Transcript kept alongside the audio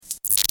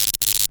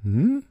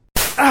Hmm?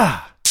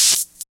 Ah!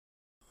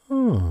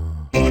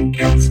 Oh.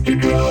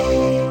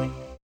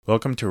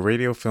 Welcome to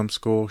Radio Film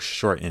School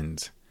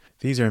Short-Ins.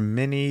 These are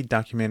mini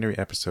documentary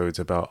episodes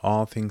about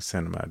all things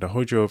cinema to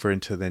hold you over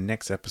into the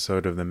next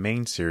episode of the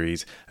main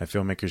series, A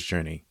Filmmaker's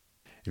Journey.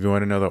 If you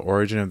want to know the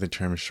origin of the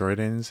term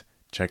short-ins,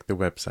 check the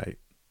website.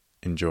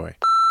 Enjoy.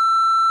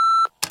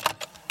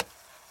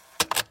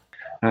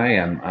 Hi,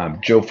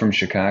 I'm Joe from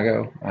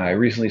Chicago. I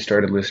recently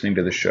started listening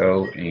to the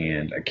show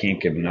and I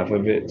can't get enough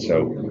of it,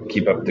 so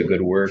keep up the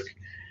good work.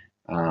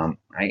 I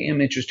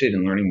am interested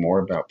in learning more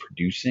about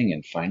producing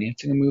and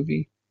financing a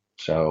movie.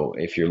 So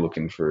if you're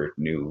looking for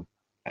new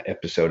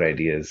episode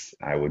ideas,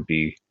 I would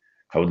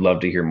love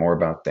to hear more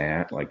about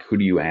that. Like, who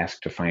do you ask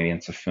to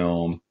finance a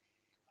film?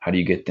 How do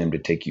you get them to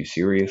take you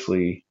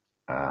seriously?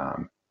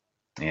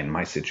 And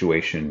my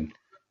situation,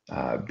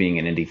 being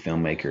an indie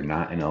filmmaker,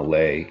 not in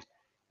LA,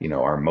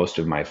 are most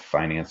of my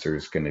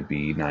financiers going to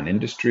be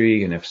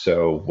non-industry? And if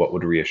so, what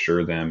would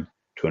reassure them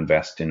to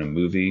invest in a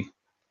movie?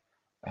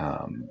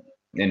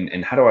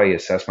 And how do I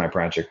assess my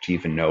project to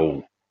even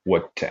know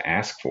what to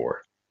ask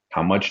for,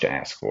 how much to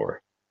ask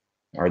for?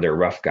 Are there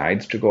rough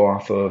guides to go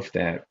off of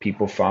that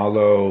people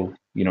follow?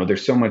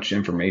 There's so much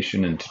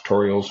information and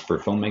tutorials for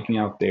filmmaking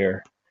out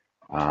there.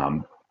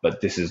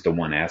 But this is the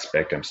one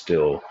aspect I'm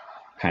still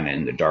kind of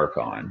in the dark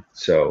on.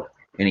 So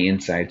any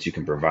insights you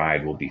can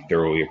provide will be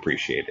thoroughly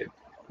appreciated.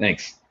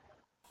 Thanks.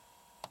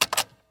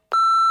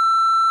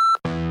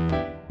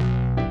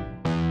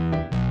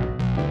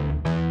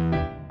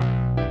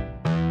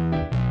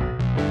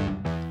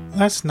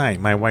 Last night,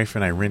 my wife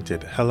and I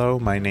rented Hello,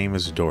 My Name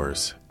is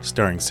Doris,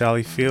 starring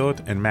Sally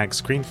Field and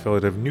Max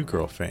Greenfield of New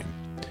Girl fame.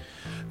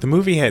 The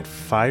movie had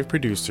 5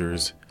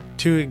 producers,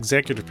 2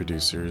 executive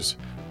producers,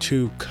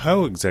 2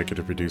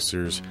 co-executive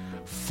producers,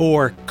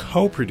 4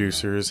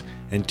 co-producers,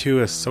 and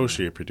 2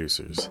 associate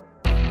producers.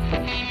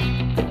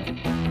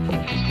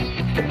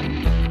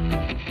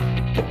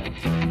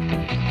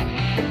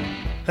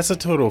 That's a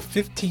total of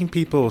 15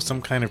 people with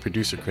some kind of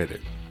producer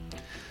credit.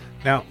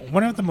 Now,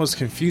 one of the most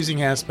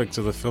confusing aspects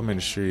of the film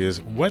industry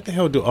is, what the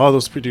hell do all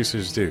those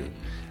producers do?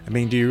 I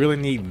mean, do you really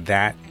need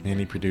that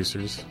many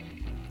producers?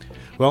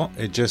 Well,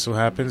 it just so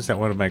happens that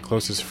one of my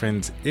closest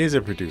friends is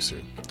a producer.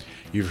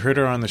 You've heard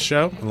her on the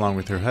show, along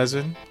with her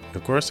husband.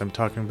 Of course, I'm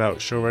talking about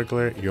show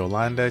regular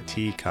Yolanda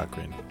T.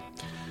 Cochran.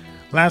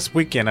 Last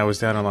weekend, I was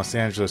down in Los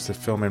Angeles to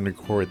film and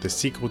record the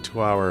sequel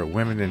to our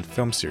Women in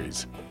Film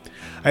series.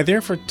 I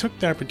therefore took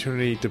the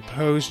opportunity to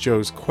pose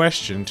Joe's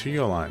question to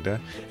Yolanda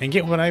and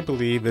get what I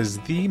believe is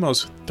the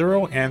most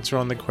thorough answer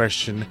on the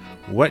question,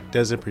 what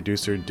does a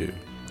producer do?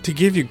 To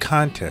give you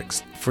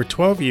context, for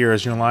 12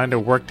 years Yolanda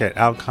worked at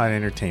Alcon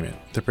Entertainment,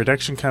 the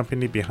production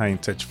company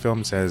behind such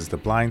films as The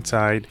Blind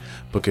Side,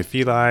 Book of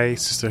Eli,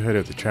 Sisterhood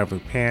of the Traveling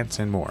Pants,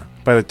 and more.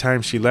 By the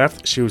time she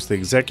left, she was the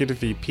executive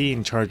VP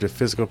in charge of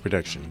physical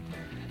production.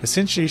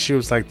 Essentially, she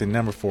was like the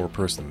number 4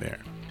 person there.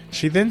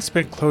 She then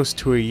spent close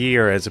to a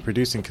year as a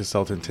producing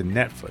consultant to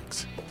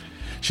Netflix.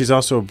 She's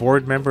also a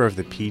board member of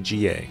the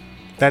PGA.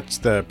 That's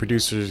the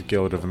Producers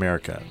Guild of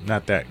America,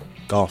 not that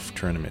golf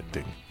tournament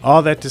thing.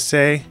 All that to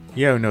say,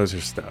 Yo knows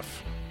her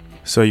stuff.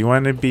 So you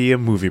want to be a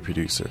movie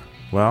producer?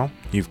 Well,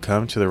 you've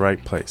come to the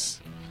right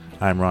place.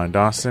 I'm Ron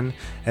Dawson,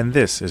 and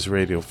this is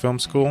Radio Film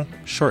School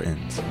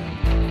Short-Ins.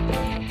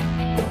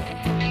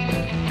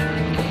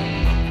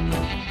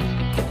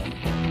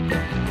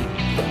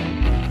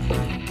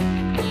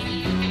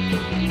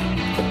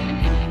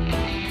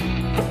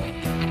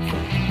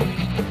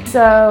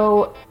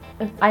 So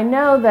I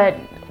know that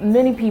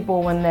many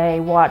people, when they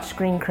watch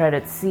screen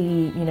credits,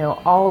 see,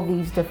 all of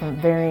these different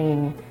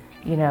varying,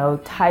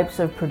 types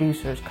of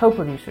producers,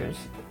 co-producers,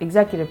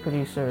 executive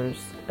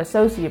producers,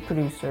 associate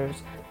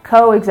producers,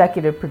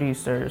 co-executive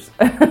producers,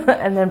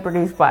 and then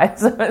produced by.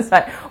 So it's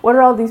like, what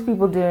are all these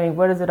people doing?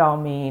 What does it all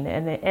mean?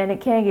 And it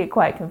can get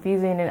quite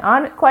confusing.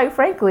 And quite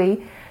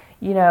frankly,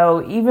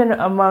 even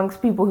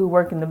amongst people who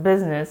work in the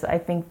business, I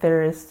think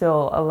there is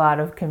still a lot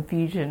of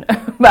confusion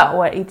about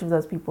what each of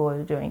those people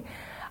are doing.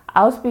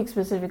 I'll speak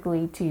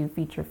specifically to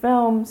feature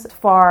films. As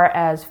far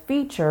as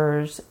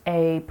features,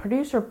 a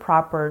producer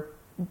proper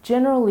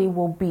generally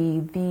will be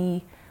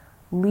the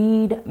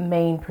lead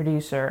main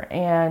producer,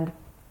 and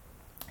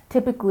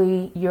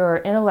typically your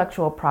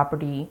intellectual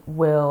property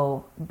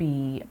will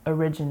be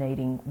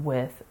originating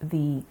with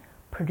the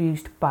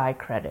produced by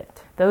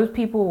credit. Those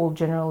people will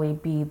generally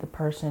be the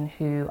person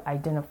who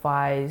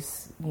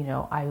identifies,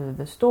 either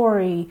the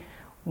story,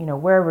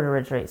 wherever it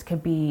originates.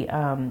 Could be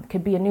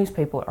a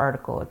newspaper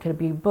article, it could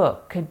be a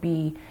book, could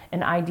be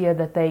an idea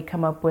that they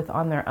come up with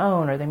on their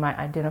own, or they might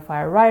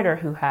identify a writer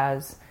who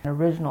has an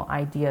original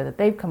idea that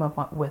they've come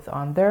up with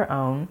on their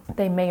own.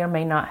 They may or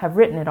may not have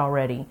written it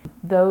already.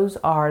 Those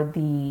are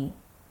the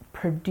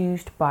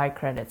produced by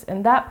credits,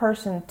 and that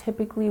person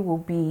typically will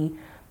be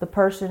the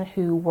person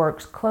who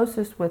works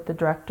closest with the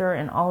director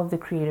and all of the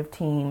creative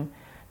team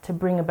to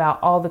bring about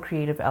all the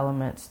creative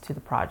elements to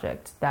the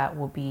project. That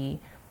will be,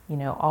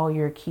 all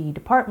your key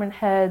department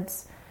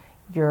heads,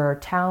 your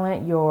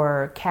talent,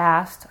 your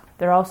cast,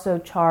 They're also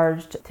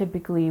charged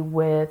typically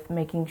with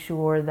making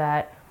sure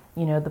that,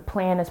 you know, the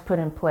plan is put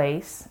in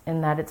place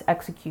and that it's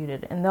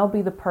executed. And they'll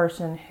be the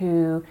person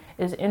who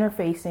is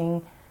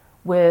interfacing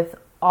with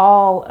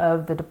all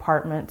of the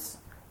departments,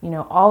 you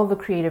know, all of the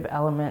creative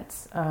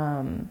elements,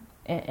 and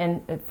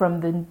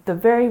from the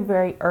very,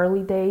 very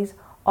early days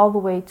all the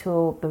way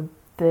till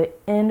the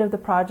end of the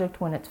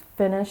project when it's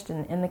finished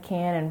and in the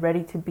can and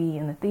ready to be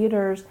in the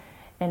theaters,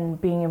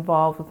 and being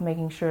involved with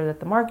making sure that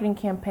the marketing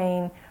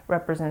campaign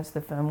represents the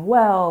film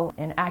well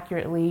and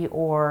accurately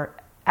or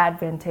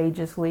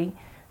advantageously.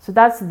 So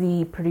that's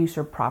the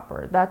producer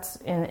proper. That's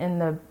in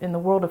the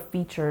world of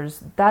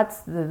features, that's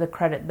the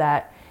credit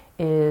that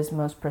is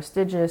most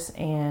prestigious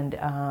and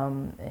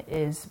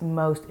is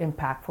most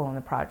impactful in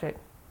the project.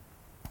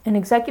 An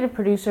executive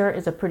producer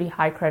is a pretty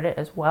high credit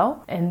as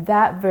well, and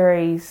that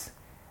varies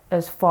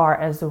as far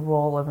as the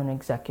role of an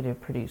executive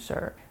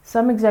producer.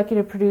 Some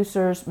executive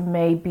producers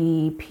may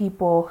be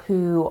people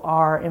who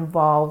are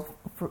involved,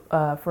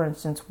 for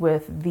instance,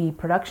 with the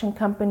production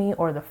company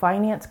or the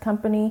finance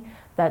company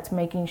that's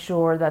making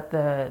sure that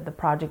the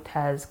project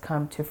has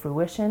come to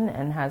fruition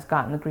and has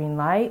gotten the green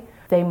light.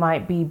 They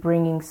might be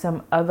bringing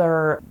some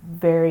other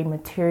very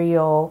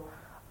material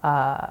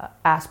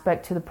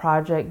aspect to the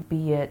project,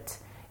 be it,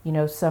 you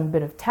know, some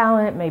bit of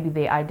talent. Maybe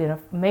they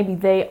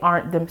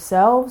aren't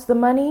themselves the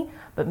money,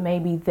 but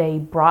maybe they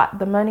brought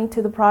the money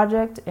to the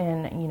project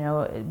and, you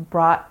know,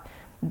 brought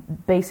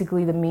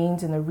basically the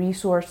means and the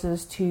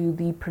resources to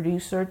the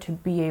producer to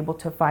be able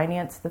to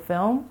finance the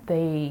film.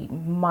 They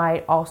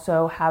might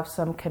also have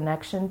some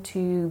connection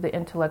to the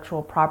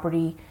intellectual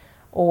property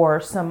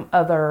or some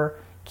other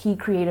key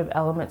creative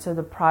elements of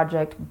the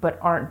project, but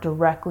aren't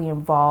directly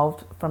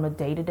involved from a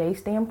day-to-day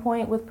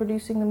standpoint with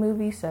producing the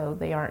movie, so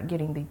they aren't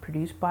getting the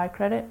produced by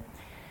credit.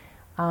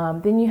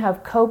 Then you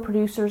have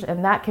co-producers,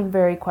 and that can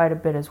vary quite a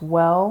bit as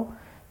well.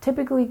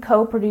 Typically,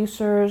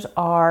 co-producers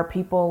are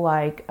people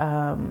like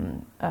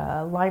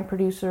line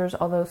producers,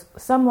 although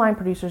some line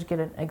producers get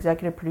an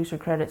executive producer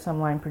credit, some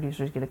line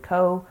producers get a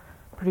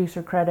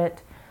co-producer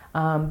credit.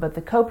 But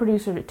the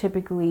co-producer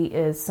typically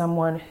is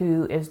someone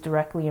who is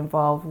directly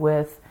involved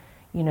with,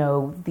 you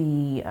know,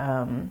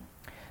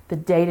 the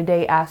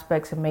day-to-day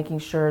aspects of making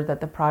sure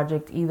that the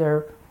project,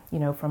 either, you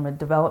know, from a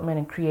development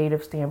and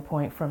creative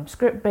standpoint, from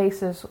script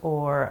basis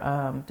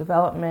or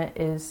development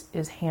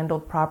is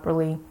handled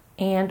properly,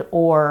 and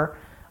or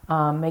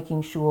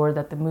making sure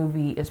that the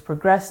movie is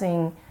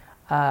progressing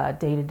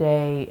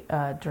day-to-day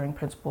during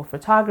principal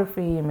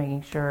photography, and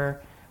making sure,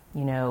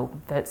 you know,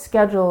 that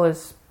schedule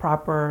is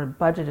proper,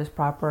 budget is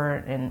proper,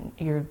 and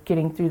you're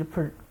getting through the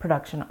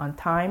production on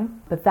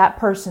time. But that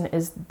person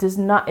is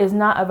not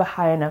of a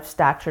high enough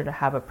stature to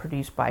have a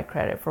produced by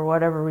credit. For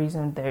whatever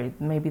reason,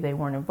 maybe they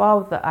weren't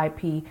involved with the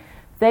IP.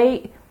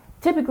 They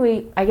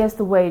typically, I guess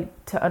the way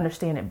to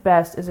understand it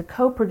best is a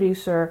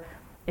co-producer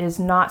is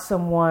not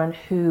someone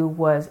who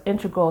was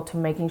integral to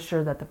making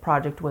sure that the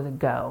project was a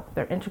go.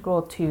 They're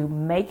integral to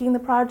making the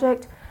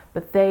project,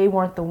 but they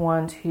weren't the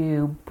ones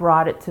who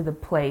brought it to the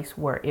place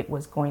where it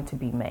was going to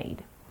be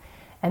made.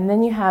 And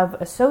then you have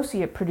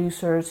associate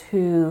producers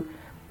who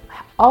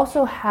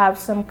also have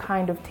some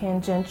kind of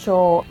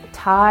tangential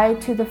tie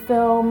to the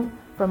film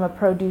from a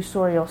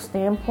producerial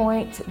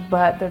standpoint,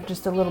 but they're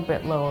just a little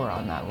bit lower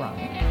on that rung.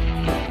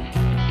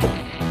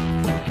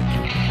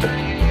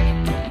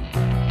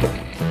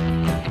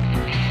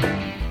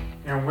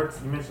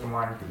 And you mentioned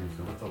line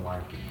producer. What's a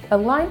line producer? A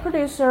line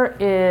producer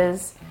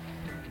is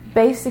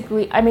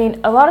basically, I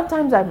mean, a lot of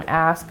times I'm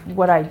asked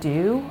what I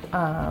do,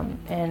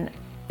 and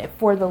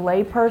for the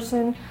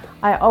layperson,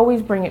 I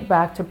always bring it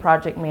back to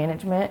project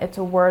management. It's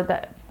a word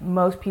that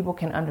most people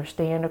can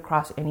understand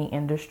across any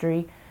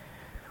industry.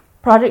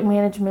 Project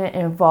management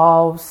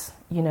involves,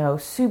 you know,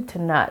 soup to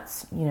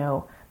nuts, you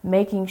know,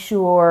 making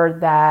sure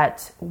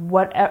that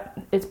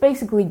it's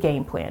basically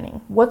game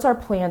planning. What's our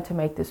plan to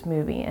make this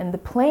movie? And the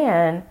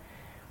plan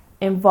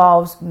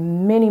involves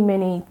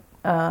many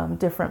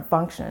different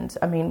functions.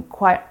 I mean,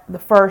 quite the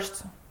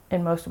first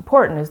and most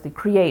important is the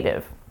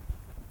creative.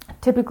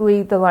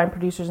 Typically, the line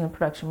producers and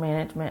production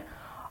management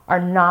are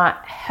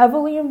not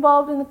heavily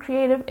involved in the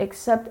creative,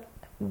 except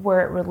where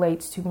it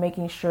relates to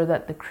making sure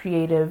that the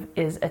creative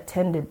is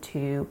attended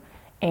to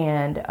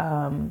and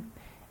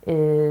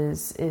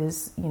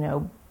is you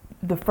know,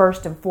 the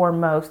first and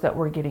foremost that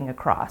we're getting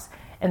across.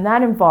 And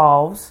that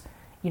involves,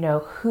 you know,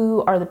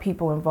 who are the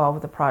people involved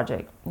with the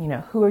project? You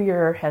know, who are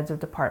your heads of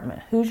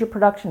department? Who's your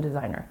production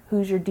designer?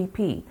 Who's your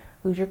DP?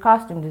 Who's your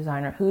costume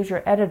designer? Who's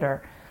your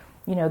editor?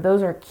 You know,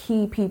 those are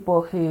key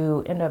people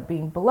who end up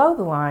being below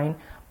the line,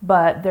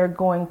 but they're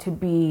going to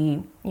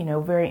be, you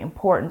know, very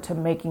important to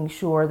making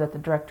sure that the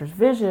director's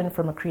vision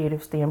from a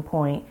creative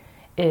standpoint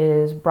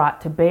is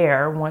brought to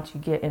bear once you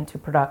get into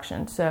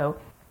production. So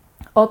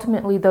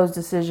ultimately, those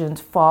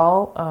decisions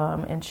fall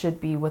and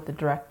should be with the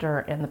director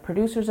and the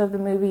producers of the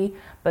movie.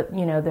 But,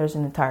 you know, there's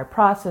an entire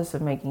process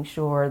of making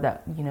sure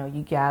that, you know,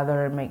 you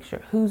gather and make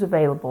sure who's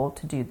available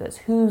to do this,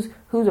 who's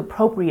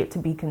appropriate to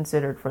be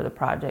considered for the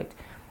project.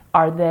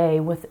 Are they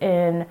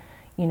within,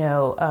 you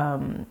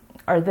know,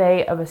 are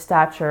they of a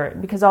stature,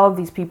 because all of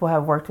these people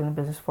have worked in the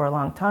business for a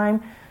long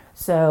time.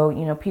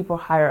 So, people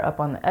higher up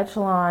on the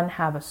echelon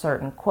have a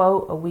certain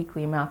quote, a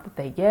weekly amount that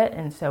they get.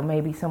 And so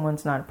maybe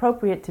someone's not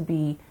appropriate to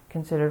be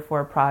considered for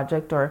a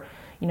project, or,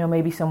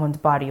 maybe someone's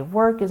body of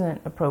work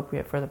isn't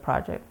appropriate for the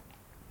project.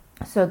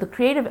 So the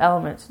creative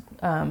elements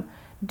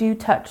do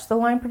touch the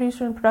line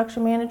producer and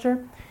production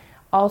manager.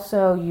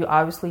 Also, you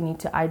obviously need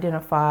to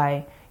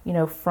identify,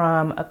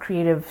 from a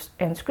creative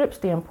and script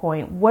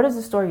standpoint, what is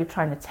the story you're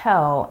trying to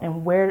tell,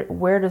 and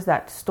where does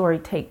that story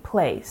take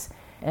place?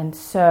 And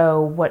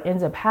so what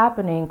ends up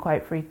happening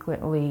quite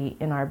frequently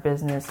in our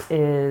business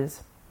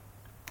is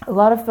a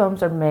lot of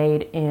films are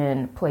made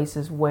in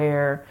places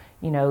where,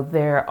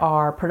 there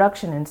are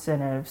production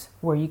incentives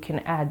where you can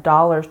add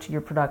dollars to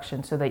your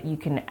production so that you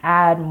can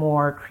add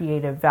more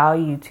creative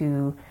value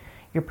to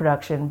your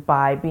production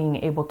by being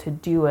able to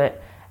do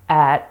it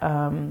at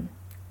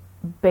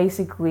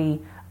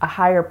basically a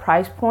higher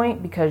price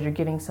point, because you're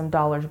getting some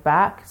dollars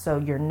back. So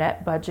your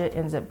net budget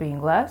ends up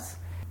being less.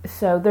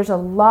 So there's a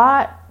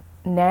lot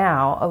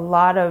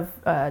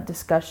of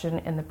discussion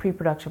in the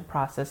pre-production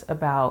process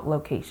about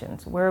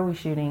locations. Where are we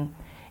shooting?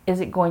 Is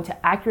it going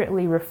to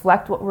accurately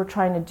reflect what we're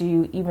trying to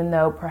do, even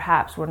though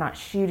perhaps we're not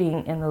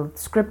shooting in the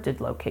scripted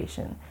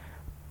location?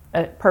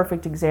 A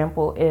perfect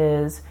example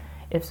is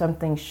if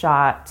something's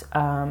shot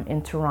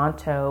in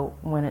Toronto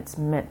when it's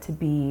meant to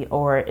be,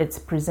 or it's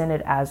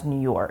presented as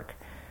New York.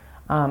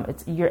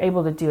 You're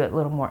able to do it a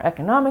little more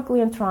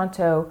economically in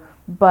Toronto,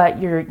 but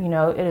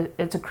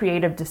it's a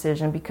creative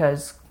decision,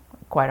 because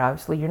quite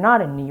obviously you're not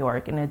in New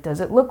York. And does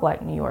it look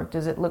like New York?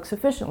 Does it look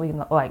sufficiently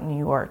like New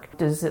York?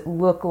 Does it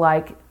look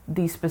like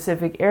these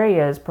specific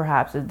areas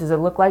perhaps? Does it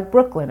look like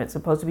Brooklyn? It's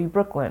supposed to be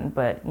Brooklyn,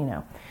 but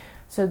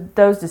so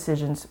those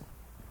decisions.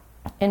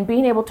 And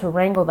being able to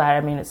wrangle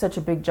that, it's such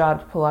a big job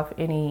to pull off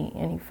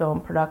any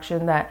film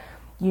production, that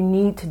you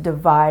need to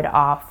divide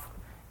off,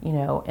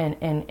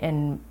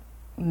 and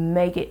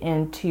make it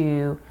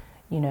into,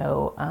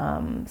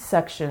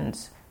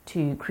 sections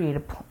to create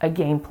a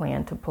game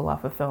plan to pull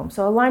off a film.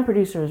 So a line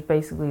producer is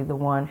basically the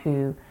one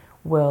who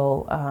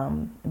will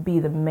be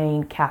the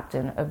main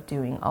captain of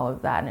doing all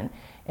of that,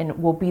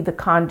 and will be the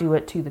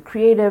conduit to the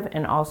creative,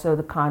 and also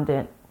the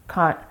conduit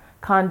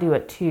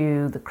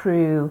to the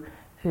crew,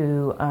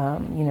 who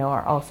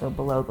are also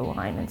below the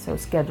line. And so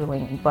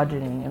scheduling and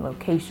budgeting and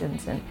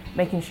locations and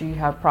making sure you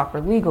have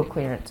proper legal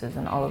clearances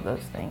and all of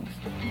those things.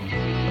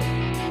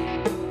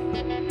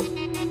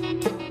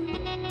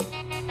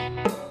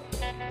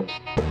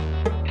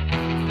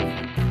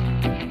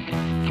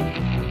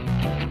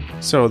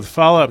 So the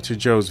follow-up to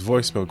Joe's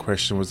voicemail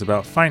question was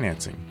about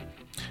financing.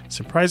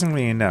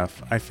 Surprisingly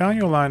enough, I found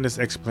Yolanda's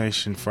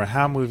explanation for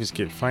how movies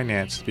get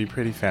financed to be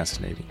pretty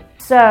fascinating.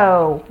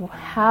 So,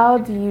 how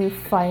do you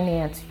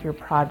finance your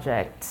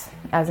project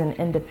as an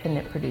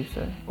independent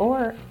producer,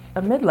 or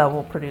a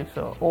mid-level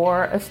producer,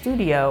 or a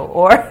studio,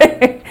 or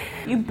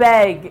you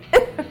beg?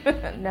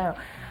 No,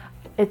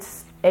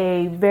 it's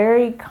a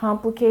very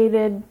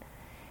complicated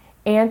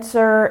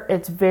answer.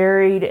 It's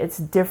varied. It's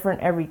different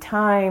every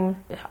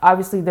time.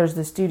 Obviously, there's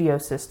the studio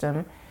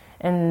system,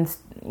 and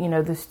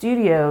the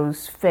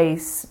studios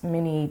face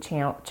many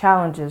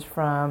challenges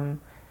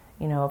from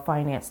a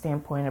finance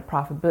standpoint, a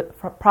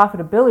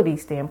profitability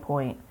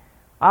standpoint.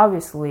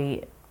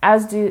 Obviously,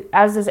 as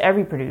does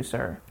every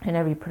producer and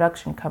every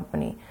production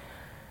company.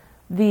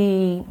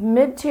 The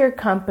mid-tier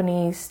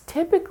companies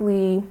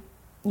typically,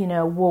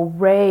 will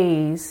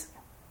raise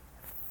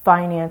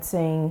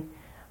financing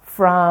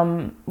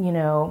from,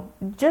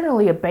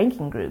 generally a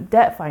banking group,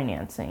 debt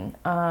financing.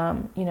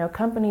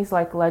 Companies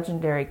like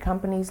Legendary,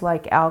 companies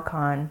like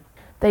Alcon,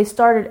 they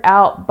started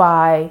out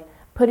by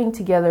putting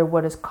together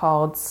what is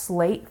called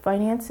slate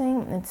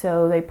financing. And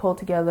so they pull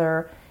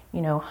together,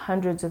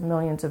 hundreds of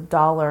millions of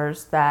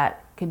dollars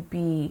that could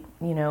be,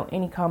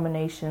 any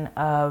combination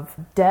of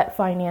debt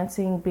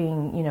financing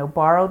being,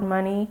 borrowed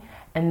money,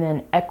 and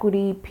then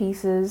equity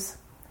pieces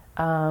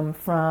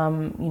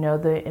from,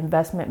 the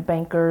investment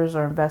bankers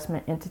or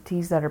investment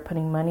entities that are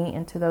putting money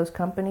into those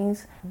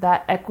companies.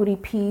 That equity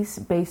piece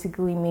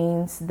basically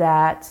means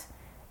that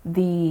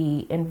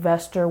the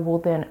investor will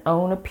then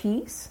own a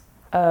piece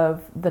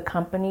of the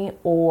company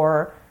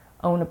or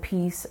own a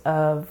piece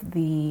of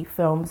the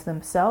films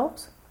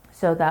themselves,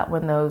 so that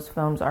when those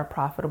films are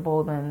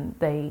profitable, then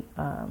they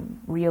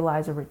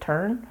realize a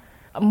return.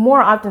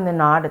 More often than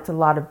not, it's a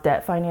lot of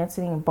debt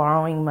financing and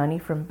borrowing money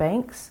from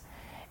banks.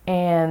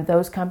 And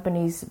those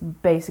companies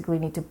basically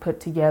need to put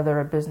together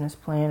a business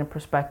plan, a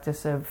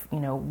prospectus of,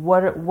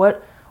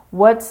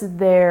 what's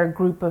their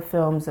group of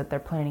films that they're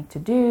planning to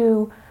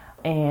do,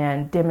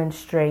 and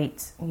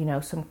demonstrate,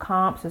 some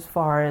comps as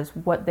far as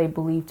what they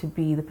believe to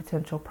be the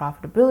potential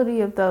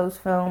profitability of those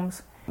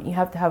films. You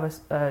have to have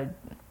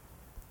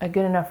a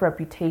good enough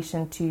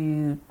reputation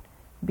to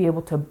be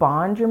able to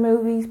bond your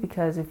movies,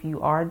 because if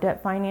you are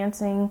debt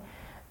financing,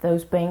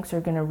 those banks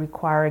are going to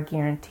require a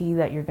guarantee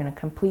that you're going to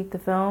complete the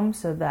film,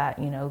 so that,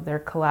 their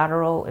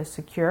collateral is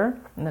secure,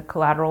 and the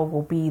collateral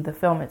will be the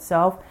film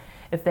itself.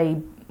 If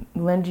they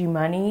lend you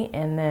money,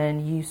 and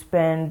then you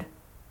spend,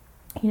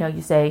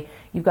 you say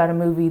you've got a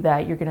movie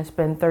that you're going to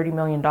spend $30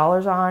 million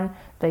on.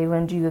 They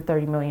lend you the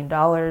 $30 million.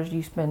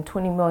 You spend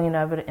 $20 million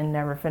of it and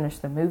never finish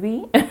the movie.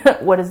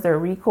 What is their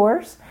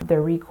recourse?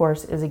 Their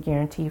recourse is a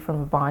guarantee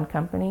from a bond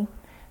company.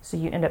 So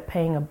you end up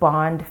paying a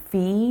bond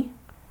fee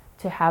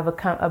to have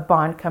a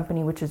bond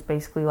company, which is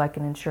basically like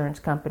an insurance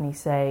company,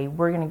 say,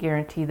 we're going to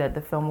guarantee that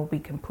the film will be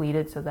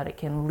completed so that it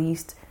can at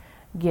least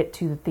get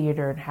to the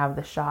theater and have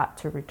the shot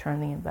to return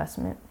the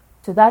investment.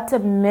 So that's a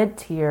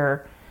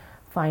mid-tier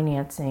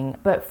financing.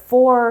 But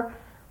for,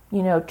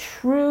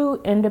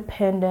 true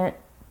independent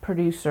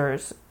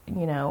producers,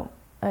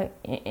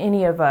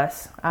 any of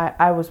us,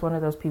 I was one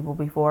of those people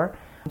before,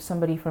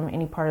 somebody from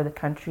any part of the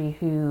country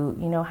who,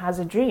 has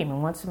a dream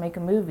and wants to make a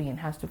movie and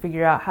has to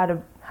figure out how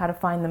to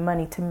find the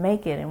money to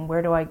make it and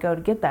where do I go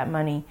to get that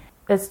money.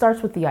 It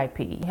starts with the IP.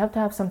 You have to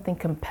have something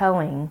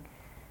compelling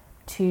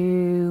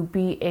to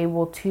be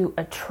able to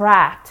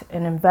attract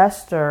an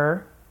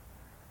investor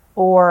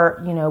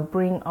or,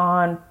 bring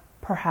on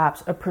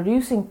perhaps a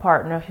producing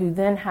partner who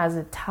then has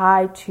a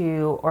tie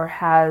to or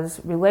has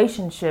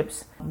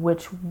relationships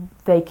which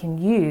they can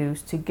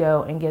use to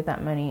go and get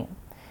that money.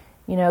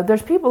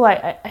 There's people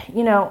like,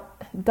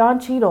 Don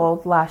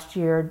Cheadle last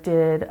year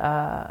did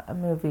a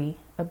movie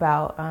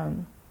about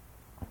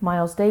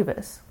Miles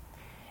Davis,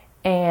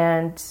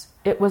 and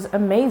it was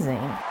amazing.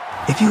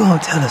 If you're going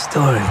to tell a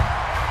story,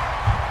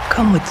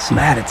 come with some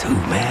attitude,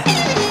 man.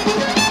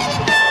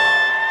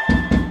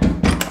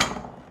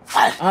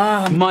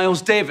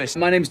 Miles Davis.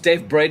 My name's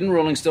Dave Braden,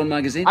 Rolling Stone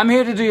magazine. I'm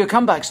here to do your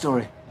comeback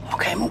story.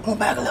 Okay, move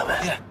back a little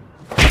bit. Yeah.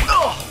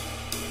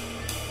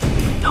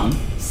 Don't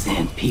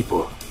send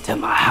people to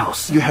my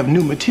house. You have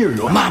new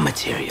material. My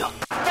material.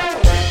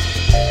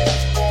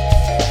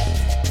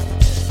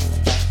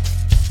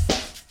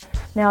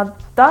 Now,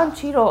 Don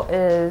Cheadle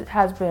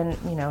has been,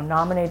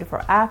 nominated for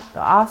the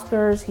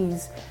Oscars.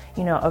 He's,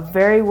 a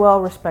very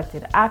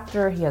well-respected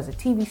actor. He has a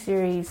TV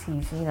series.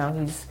 He's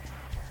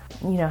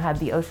had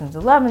the Ocean's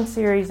 11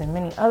 series and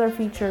many other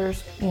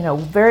features.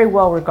 Very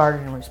well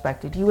regarded and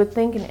respected. You would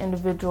think an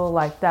individual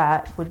like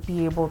that would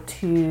be able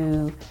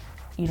to,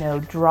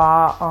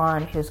 draw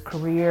on his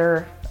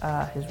career,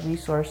 his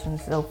resources and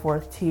so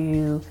forth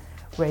to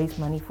raise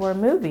money for a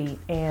movie.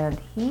 And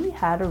he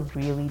had a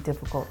really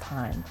difficult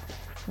time.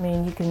 I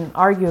mean, you can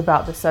argue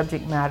about the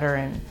subject matter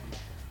and,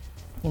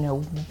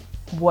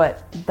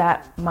 what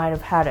that might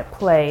have had at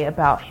play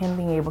about him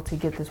being able to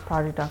get this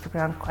project off the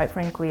ground. Quite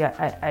frankly,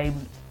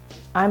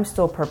 I'm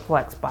still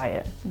perplexed by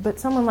it. But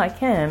someone like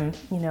him,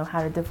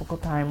 had a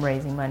difficult time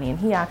raising money. And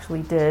he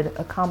actually did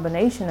a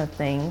combination of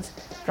things,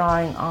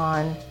 drawing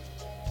on,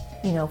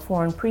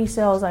 foreign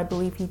pre-sales, I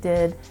believe he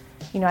did.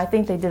 I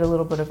think they did a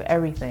little bit of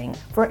everything.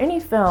 For any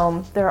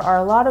film, there are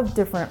a lot of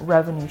different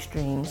revenue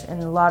streams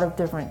and a lot of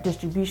different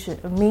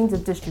means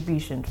of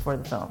distribution for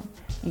the film.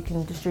 You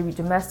can distribute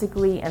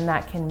domestically, and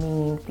that can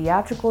mean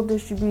theatrical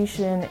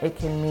distribution. It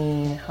can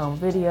mean home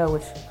video,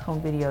 which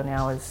home video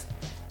now is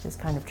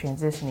kind of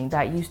transitioning.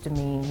 That used to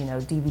mean,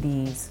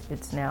 DVDs.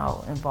 It's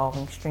now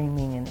involving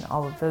streaming and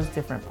all of those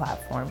different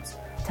platforms.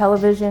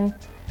 Television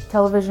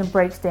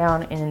breaks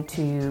down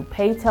into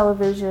pay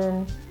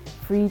television,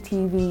 free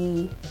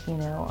TV,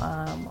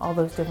 all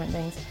those different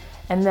things.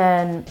 And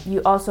then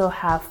you also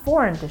have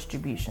foreign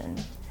distribution.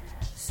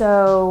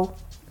 So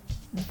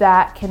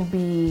that can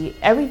be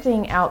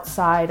everything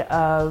outside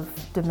of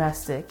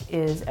domestic,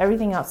 is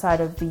everything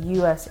outside of the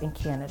US and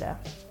Canada.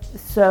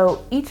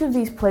 So each of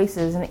these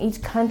places in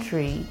each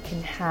country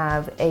can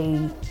have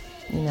a,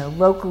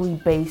 locally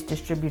based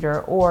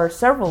distributor or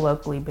several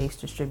locally based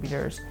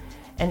distributors.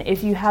 And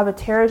if you have a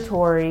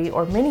territory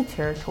or many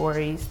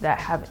territories that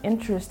have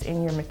interest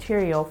in your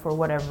material for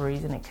whatever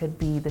reason, it could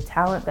be the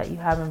talent that you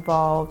have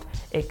involved,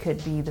 it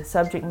could be the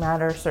subject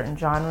matter, certain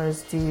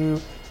genres do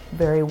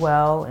very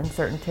well in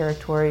certain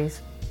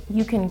territories,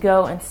 you can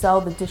go and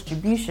sell the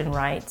distribution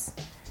rights,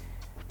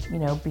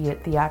 be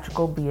it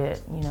theatrical, be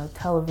it,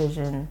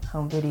 television,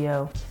 home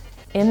video,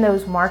 in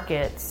those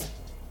markets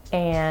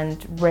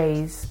and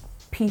raise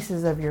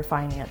pieces of your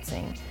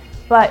financing.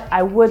 But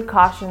I would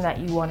caution that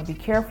you want to be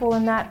careful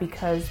in that,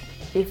 because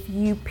if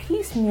you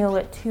piecemeal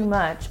it too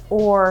much,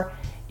 or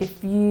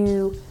if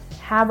you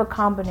have a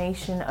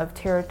combination of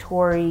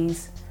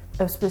territories,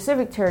 of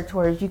specific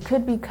territories, you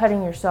could be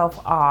cutting yourself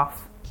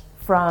off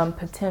from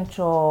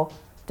potential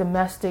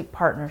domestic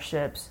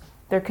partnerships.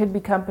 There could be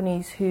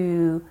companies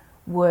who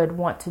would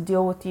want to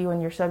deal with you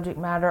and your subject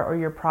matter or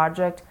your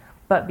project,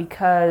 but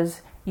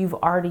because you've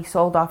already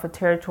sold off a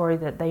territory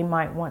that they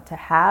might want to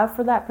have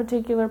for that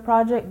particular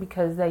project,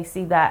 because they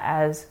see that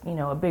as,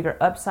 a bigger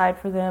upside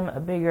for them, a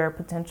bigger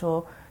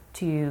potential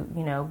to,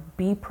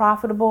 be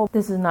profitable.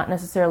 This is not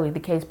necessarily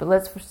the case, but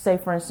let's say,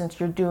 for instance,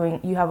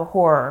 you have a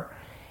horror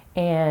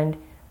and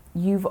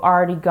you've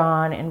already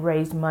gone and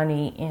raised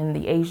money in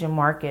the Asian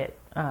market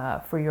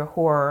for your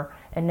horror,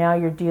 and now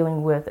you're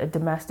dealing with a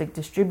domestic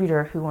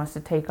distributor who wants to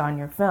take on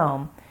your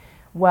film.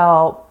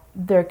 Well,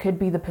 there could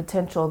be the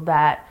potential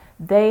that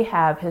they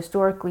have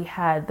historically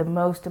had the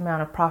most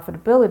amount of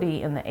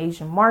profitability in the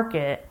Asian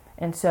market.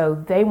 And so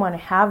they want to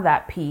have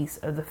that piece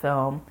of the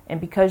film.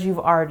 And because you've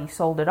already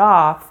sold it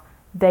off,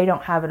 they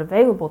don't have it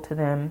available to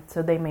them.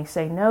 So they may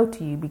say no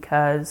to you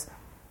because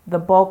the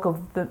bulk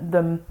of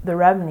the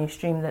revenue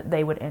stream that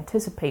they would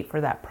anticipate for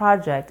that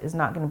project is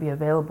not going to be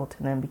available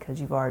to them because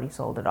you've already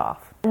sold it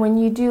off. When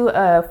you do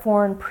a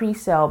foreign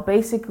pre-sale,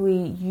 basically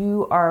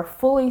you are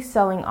fully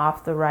selling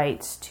off the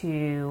rights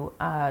to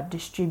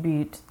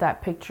distribute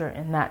that picture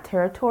in that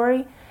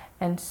territory.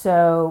 And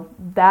so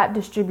that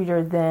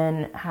distributor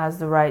then has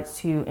the rights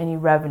to any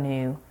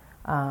revenue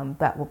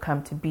that will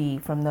come to be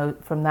from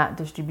that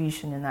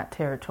distribution in that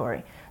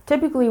territory.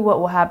 Typically what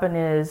will happen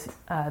is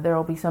there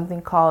will be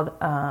something called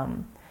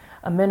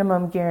a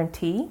minimum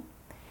guarantee.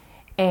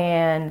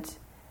 And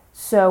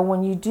so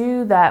when you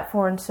do that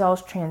foreign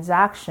sales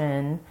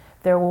transaction,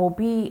 there will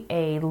be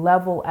a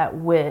level at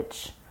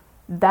which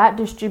that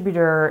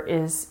distributor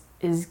is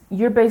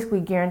you're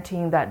basically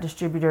guaranteeing that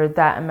distributor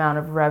that amount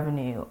of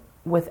revenue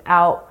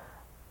without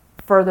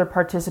further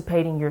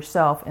participating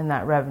yourself in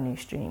that revenue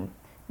stream.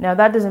 Now,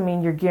 that doesn't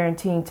mean you're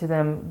guaranteeing to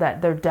them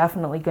that they're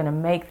definitely going to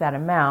make that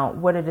amount.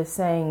 What it is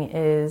saying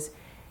is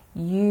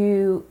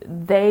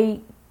they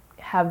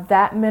have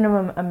that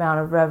minimum amount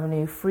of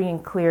revenue free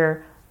and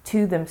clear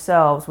to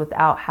themselves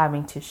without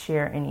having to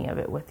share any of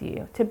it with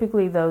you.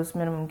 Typically, those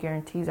minimum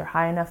guarantees are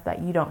high enough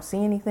that you don't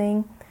see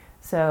anything.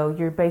 So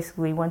you're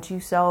basically, once you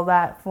sell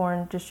that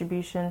foreign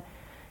distribution,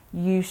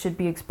 you should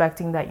be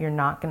expecting that you're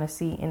not going to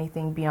see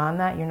anything beyond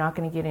that. You're not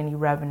going to get any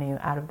revenue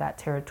out of that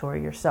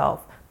territory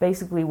yourself.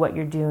 Basically, what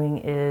you're doing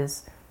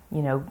is,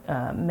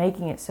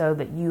 making it so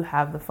that you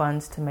have the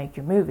funds to make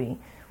your movie.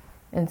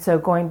 And so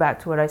going back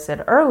to what I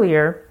said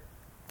earlier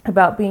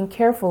about being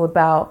careful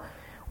about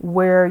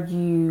where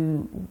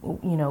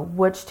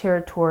which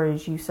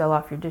territories you sell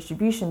off your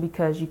distribution,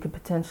 because you could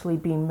potentially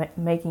be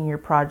making your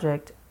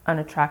project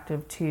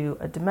unattractive to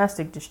a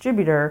domestic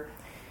distributor,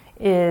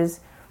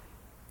 is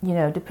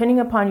depending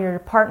upon your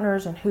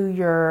partners and who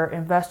your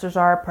investors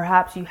are.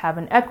 Perhaps you have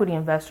an equity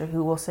investor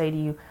who will say to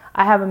you,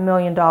 I have $1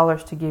 million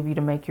to give you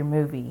to make your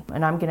movie,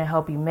 and I'm going to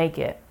help you make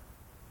it.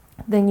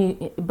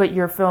 But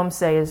your film,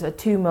 say, is a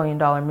 $2 million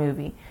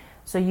movie.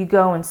 So you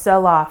go and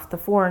sell off the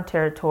foreign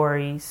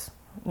territories,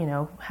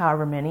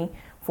 however many,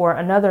 for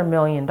another $1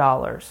 million.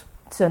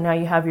 So now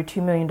you have your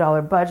 $2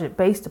 million budget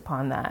based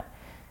upon that.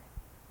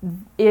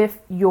 If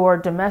your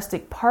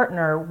domestic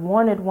partner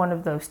wanted one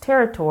of those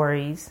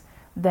territories,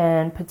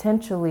 then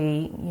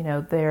potentially,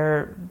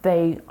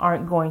 they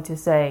aren't going to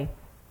say,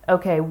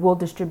 okay, we'll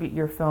distribute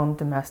your film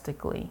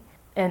domestically.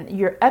 And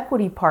your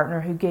equity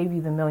partner who gave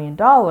you the $1 million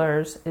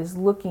is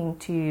looking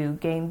to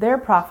gain their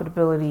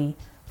profitability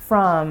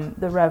from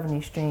the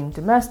revenue stream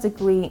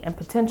domestically and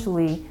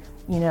potentially,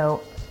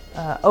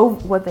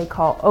 what they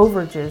call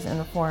overages in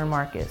the foreign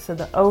market. So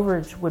the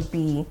overage would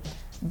be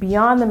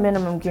beyond the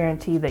minimum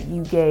guarantee that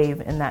you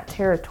gave in that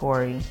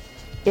territory.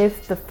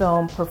 If the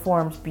film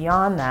performs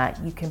beyond that,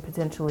 you can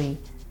potentially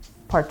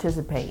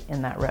participate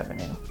in that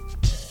revenue.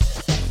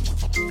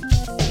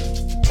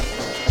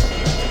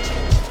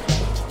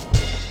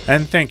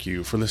 And thank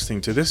you for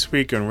listening to This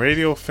Week on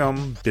Radio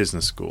Film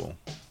Business School.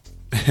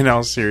 In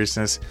all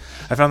seriousness,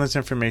 I found this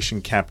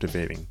information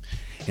captivating.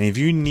 And if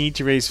you need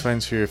to raise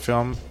funds for your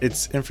film,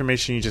 it's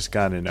information you just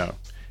gotta know.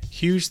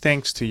 Huge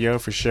thanks to Yo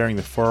for sharing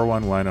the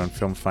 411 on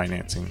film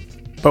financing.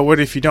 But what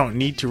if you don't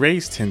need to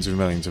raise tens of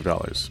millions of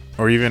dollars,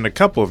 or even a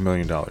couple of $1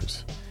 million?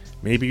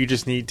 Maybe you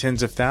just need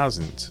tens of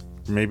thousands,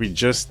 or maybe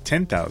just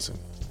 10,000.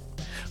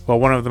 Well,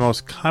 one of the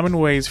most common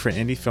ways for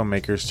indie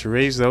filmmakers to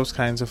raise those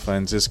kinds of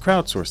funds is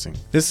crowdsourcing.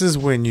 This is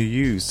when you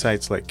use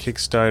sites like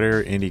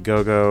Kickstarter,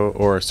 Indiegogo,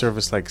 or a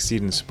service like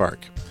Seed & Spark,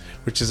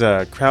 which is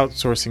a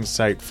crowdsourcing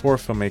site for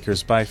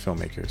filmmakers by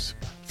filmmakers.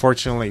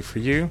 Fortunately for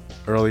you,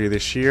 earlier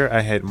this year I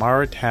had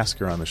Mara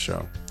Tasker on the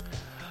show.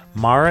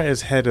 Mara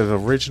is head of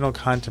original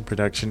content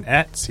production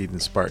at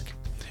Seed & Spark,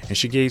 and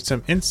she gave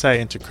some insight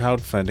into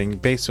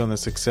crowdfunding based on the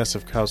success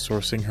of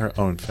crowdsourcing her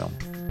own film.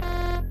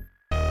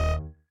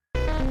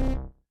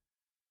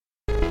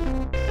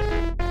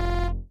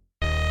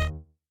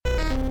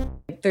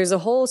 There's a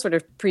whole sort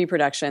of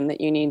pre-production that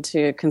you need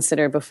to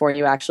consider before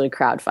you actually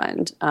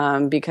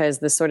crowdfund, because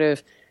the sort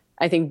of,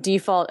 I think,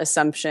 default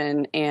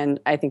assumption, and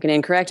I think an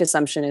incorrect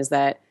assumption, is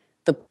that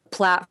the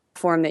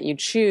platform that you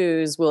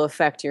choose will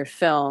affect your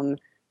film,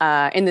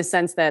 in the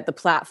sense that the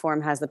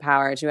platform has the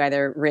power to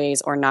either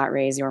raise or not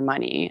raise your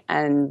money.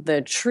 And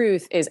the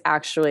truth is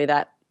actually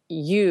that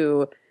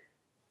you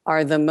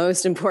are the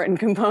most important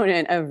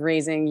component of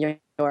raising your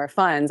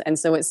funds. And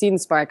so what Seed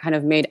 & Spark kind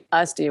of made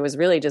us do was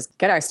really just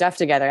get our stuff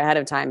together ahead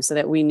of time, so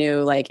that we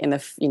knew, like, in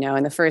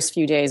the first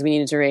few days, we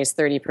needed to raise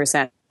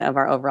 30% of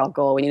our overall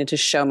goal. We needed to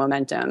show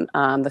momentum.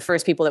 The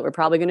first people that were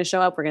probably going to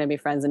show up were going to be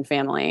friends and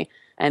family.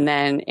 And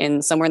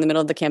then somewhere in the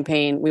middle of the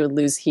campaign, we would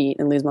lose heat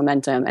and lose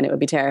momentum, and it would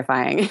be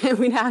terrifying.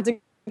 We'd have to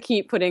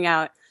keep putting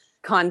out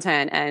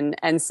content.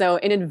 And so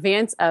in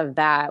advance of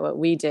that, what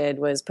we did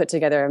was put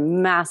together a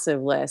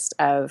massive list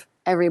of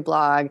every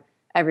blog,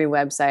 every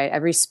website,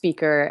 every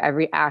speaker,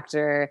 every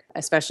actor,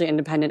 especially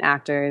independent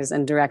actors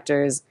and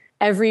directors,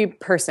 every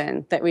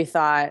person that we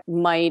thought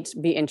might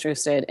be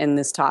interested in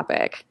this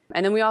topic.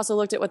 And then we also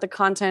looked at what the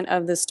content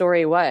of the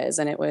story was.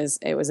 And it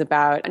was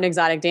about an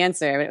exotic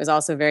dancer, but it was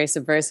also very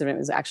subversive. It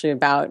was actually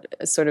about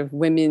sort of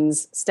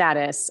women's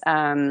status.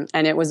 And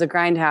it was a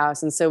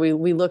grindhouse. And so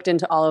we looked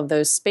into all of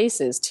those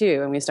spaces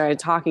too. And we started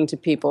talking to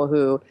people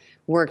who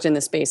worked in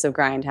the space of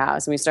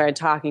grindhouse. And we started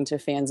talking to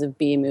fans of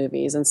B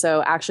movies. And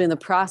so actually in the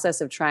process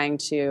of trying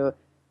to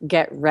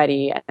get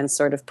ready and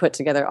sort of put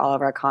together all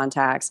of our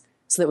contacts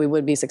so that we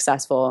would be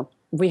successful,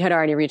 we had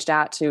already reached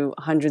out to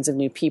hundreds of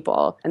new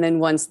people. And then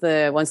once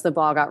the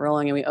ball got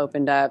rolling and we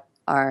opened up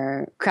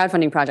our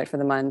crowdfunding project for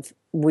the month,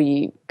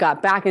 we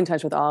got back in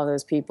touch with all of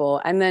those people.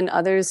 And then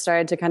others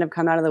started to kind of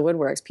come out of the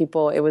woodworks.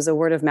 It was a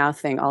word of mouth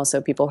thing also.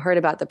 People heard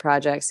about the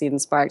project. Seed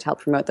and Sparked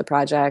helped promote the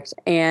project.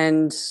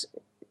 And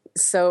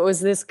so it was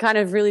this kind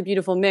of really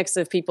beautiful mix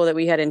of people that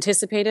we had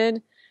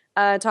anticipated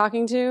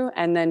talking to,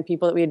 and then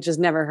people that we had just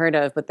never heard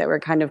of, but that were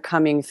kind of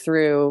coming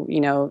through,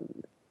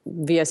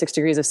 via 6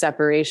 degrees of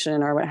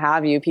separation or what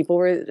have you. People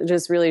were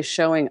just really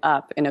showing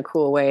up in a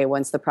cool way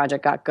once the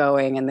project got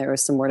going and there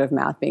was some word of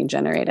mouth being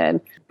generated.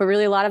 But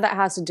really a lot of that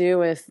has to do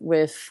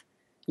with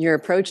your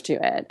approach to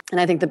it. And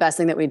I think the best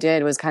thing that we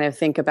did was kind of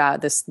think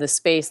about the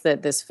space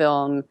that this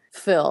film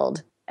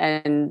filled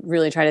and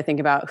really try to think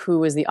about who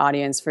was the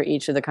audience for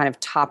each of the kind of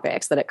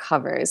topics that it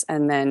covers,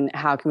 and then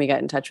how can we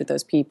get in touch with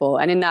those people.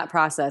 And in that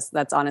process,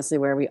 that's honestly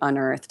where we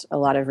unearthed a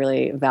lot of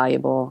really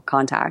valuable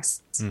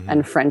contacts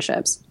and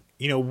friendships.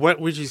 What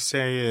would you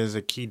say is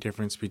a key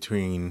difference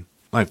between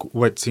like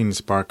what Seed and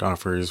Spark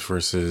offers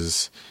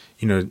versus,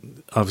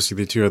 obviously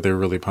the two other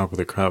really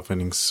popular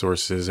crowdfunding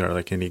sources are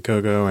like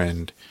Indiegogo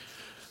and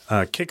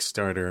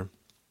Kickstarter.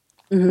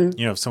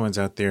 If someone's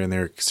out there and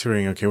they're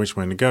considering, okay, which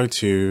one to go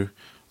to,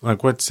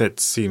 like what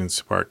sets Seed and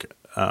Spark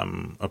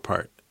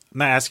apart? I'm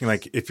not asking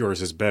like if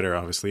yours is better,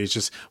 obviously. It's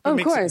just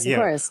of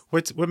course.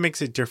 What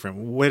makes it different?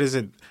 What is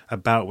it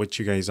about what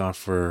you guys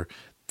offer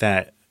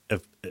that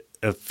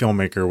a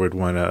filmmaker would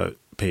want to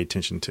pay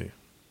attention to?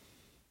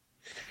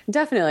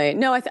 Definitely.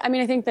 No, I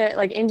think that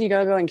like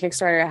Indiegogo and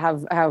Kickstarter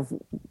have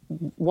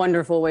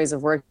wonderful ways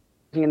of working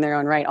in their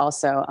own right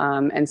also.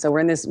 And so we're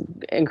in this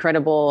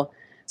incredible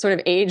sort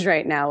of age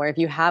right now where if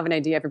you have an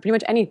idea for pretty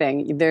much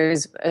anything,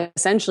 there's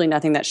essentially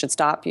nothing that should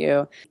stop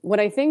you. What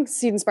I think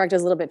Seed and Spark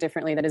does a little bit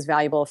differently that is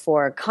valuable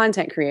for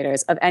content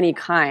creators of any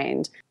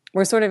kind,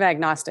 we're sort of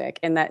agnostic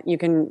in that you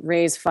can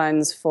raise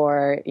funds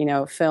for,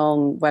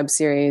 film, web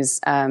series,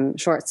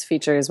 shorts,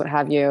 features, what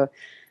have you,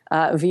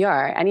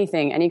 VR,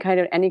 anything, any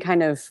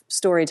kind of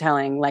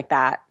storytelling like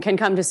that can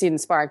come to Seed and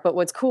Spark. But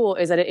what's cool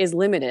is that it is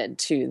limited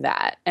to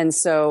that. And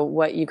so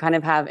what you kind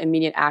of have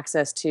immediate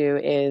access to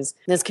is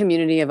this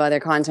community of other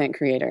content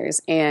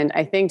creators. And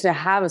I think to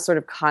have a sort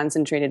of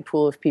concentrated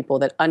pool of people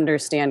that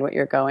understand what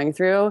you're going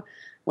through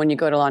when you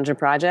go to launch a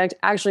project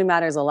actually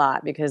matters a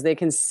lot, because they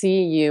can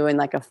see you in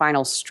like a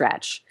final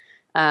stretch.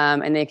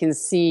 And they can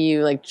see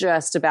you like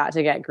just about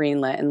to get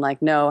greenlit and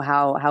like know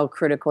how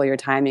critical your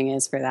timing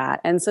is for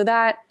that. And so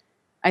that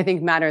I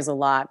think matters a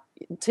lot.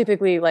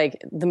 Typically,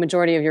 like the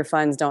majority of your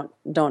funds don't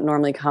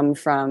normally come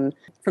from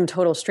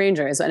total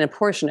strangers, and a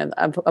portion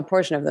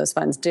of those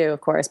funds do, of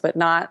course, but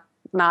not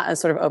a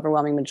sort of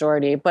overwhelming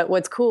majority. But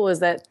what's cool is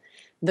that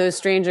those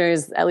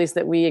strangers, at least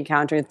that we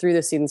encountered through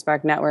the Seed and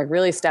Spark network,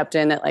 really stepped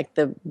in at like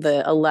the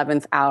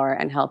 11th hour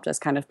and helped us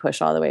kind of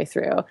push all the way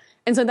through.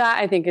 And so that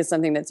I think is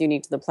something that's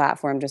unique to the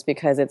platform, just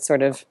because it's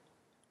sort of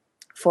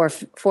for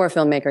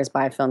filmmakers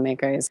by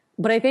filmmakers.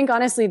 But I think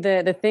honestly,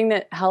 the thing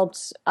that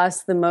helped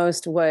us the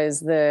most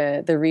was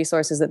the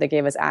resources that they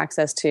gave us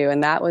access to,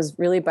 and that was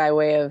really by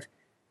way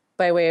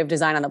of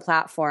design on the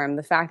platform.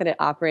 The fact that it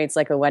operates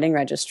like a wedding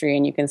registry,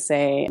 and you can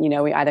say, we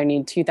either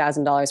need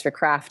 $2,000 for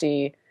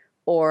Crafty,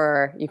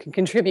 or you can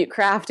contribute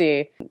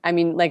Crafty. I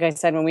mean, like I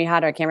said, when we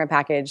had our camera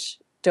package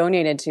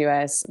donated to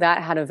us,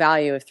 that had a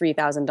value of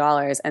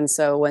 $3,000. And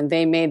so when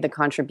they made the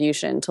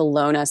contribution to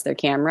loan us their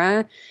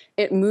camera,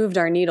 it moved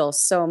our needle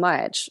so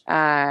much.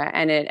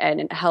 And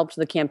it helped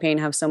the campaign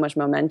have so much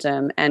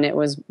momentum. And it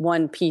was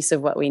one piece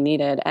of what we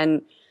needed.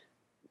 And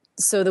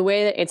so the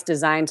way that it's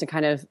designed to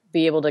kind of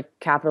be able to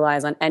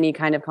capitalize on any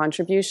kind of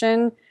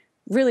contribution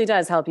really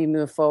does help you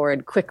move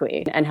forward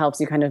quickly and helps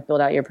you kind of build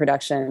out your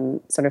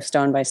production sort of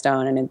stone by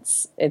stone. And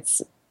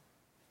it's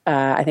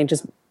I think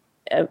just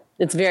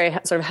it's very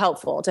sort of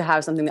helpful to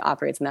have something that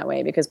operates in that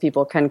way, because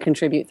people can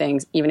contribute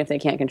things even if they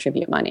can't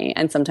contribute money.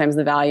 And sometimes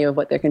the value of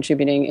what they're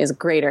contributing is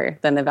greater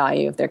than the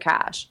value of their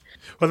cash.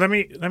 Well, let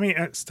me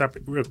stop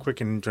real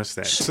quick and address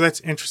that. So that's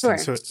interesting.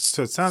 Sure.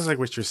 So it sounds like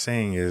what you're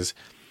saying is,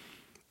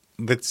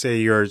 let's say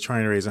you're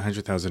trying to raise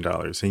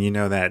 $100,000 and you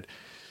know that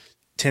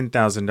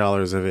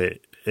 $10,000 of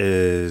it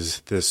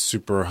is this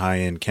super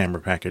high-end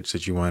camera package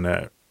that you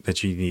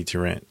need to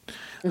rent.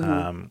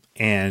 Mm-hmm.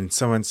 And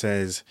someone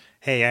says,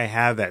 hey, I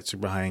have that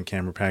super high-end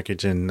camera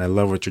package and I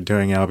love what you're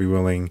doing. I'll be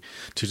willing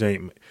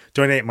to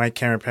donate my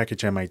camera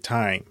package and my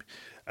time.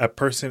 A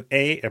person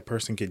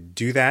could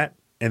do that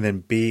And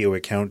then B, it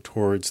would count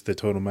towards the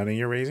total money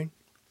you're raising?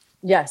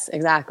 Yes,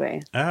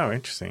 exactly. Oh,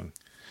 interesting.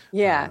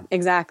 Yeah,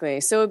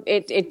 exactly. So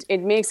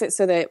it makes it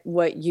so that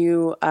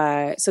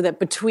so that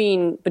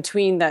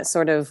between that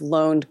sort of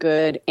loaned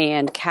good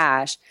and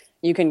cash,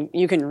 you can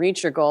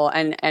reach your goal,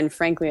 and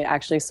frankly, it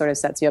actually sort of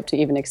sets you up to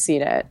even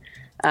exceed it.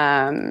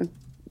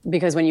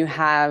 Because when you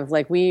have we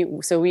had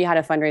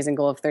a fundraising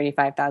goal of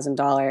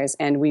 $35,000,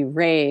 and we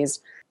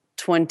raised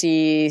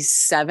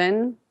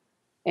 27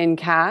 in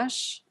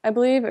cash. I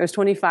believe it was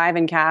 25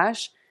 in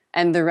cash.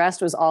 And the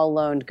rest was all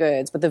loaned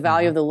goods, but the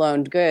value of the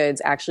loaned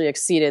goods actually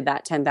exceeded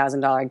that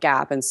 $10,000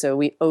 gap, and so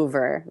we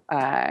were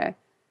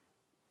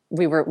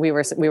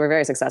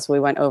very successful. We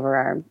went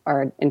over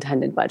our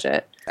intended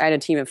budget. I had a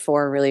team of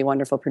 4 really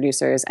wonderful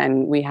producers,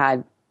 and we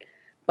had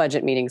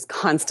budget meetings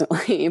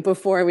constantly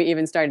before we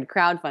even started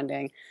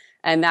crowdfunding,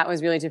 and that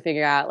was really to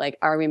figure out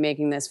are we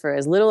making this for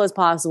as little as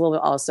possible,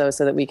 but also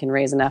so that we can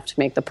raise enough to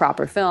make the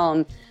proper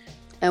film,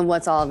 and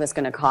what's all of this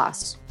going to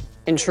cost?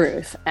 In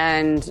truth.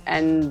 And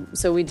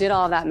so we did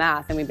all of that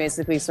math, and we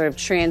basically sort of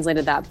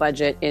translated that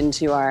budget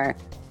into our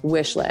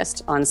wish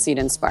list on Seed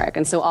and Spark.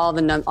 And so all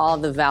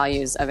of the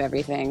values of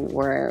everything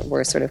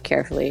were sort of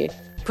carefully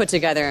put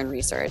together and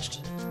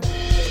researched.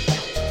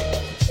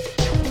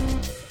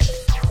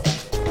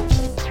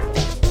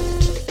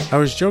 I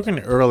was joking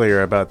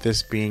earlier about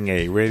this being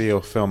a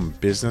Radio Film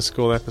Business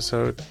School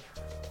episode,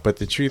 but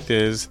the truth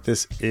is,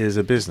 this is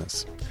a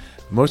business.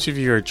 Most of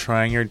you are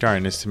trying your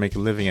darndest to make a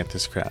living at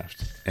this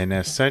craft, and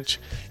as such,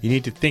 you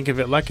need to think of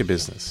it like a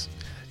business.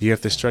 You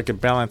have to strike a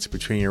balance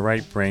between your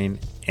right brain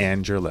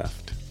and your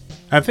left.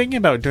 I'm thinking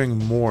about doing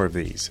more of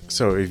these,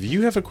 so if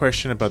you have a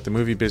question about the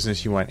movie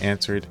business you want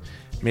answered,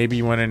 maybe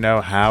you want to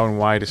know how and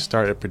why to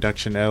start a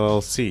production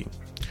LLC,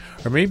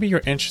 or maybe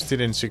you're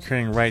interested in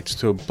securing rights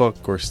to a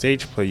book or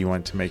stage play you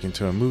want to make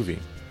into a movie.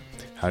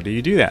 How do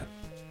you do that?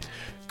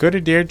 Go to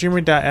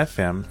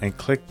daredreamer.fm and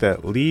click the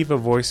Leave a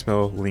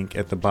Voicemail link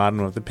at the bottom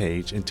of the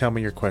page and tell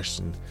me your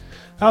question.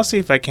 I'll see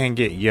if I can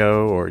get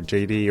Yo or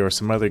JD or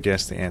some other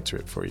guests to answer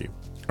it for you.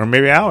 Or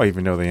maybe I'll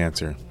even know the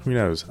answer. Who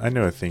knows? I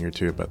know a thing or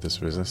two about this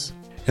business.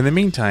 In the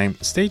meantime,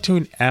 stay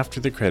tuned after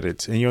the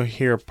credits and you'll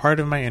hear part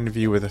of my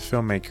interview with a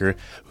filmmaker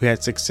who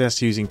had success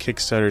using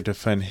Kickstarter to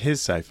fund his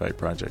sci-fi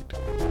project.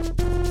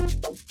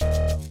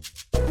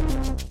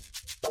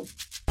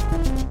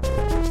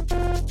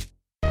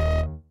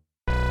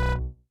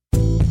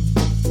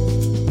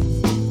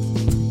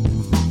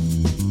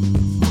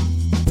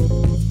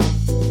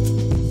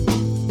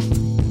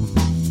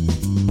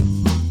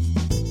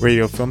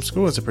 Radio Film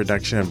School is a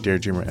production of Dare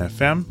Dreamer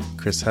FM.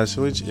 Chris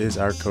Husledge is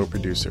our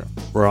co-producer.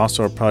 We're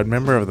also a proud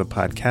member of the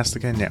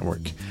Podcastica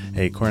Network,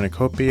 a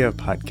cornucopia of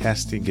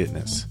podcasting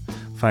goodness.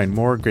 Find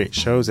more great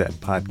shows at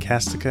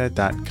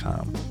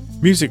podcastica.com.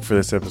 Music for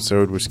this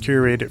episode was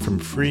curated from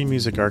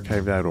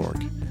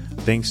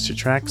freemusicarchive.org. Links to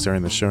tracks are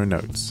in the show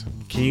notes.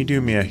 Can you do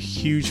me a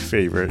huge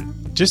favor?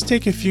 Just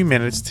take a few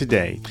minutes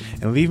today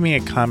and leave me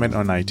a comment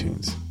on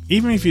iTunes,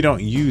 even if you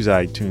don't use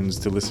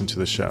iTunes to listen to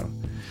the show.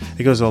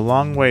 It goes a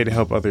long way to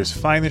help others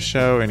find the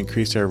show and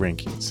increase our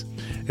rankings.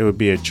 It would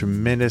be a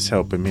tremendous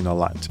help and mean a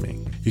lot to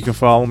me. You can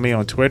follow me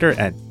on Twitter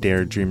at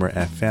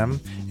DareDreamerFM,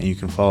 and you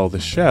can follow the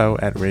show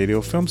at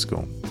Radio Film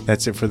School.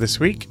 That's it for this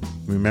week.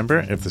 Remember,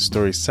 if the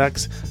story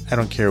sucks, I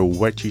don't care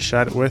what you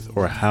shot it with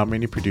or how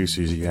many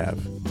producers you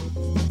have.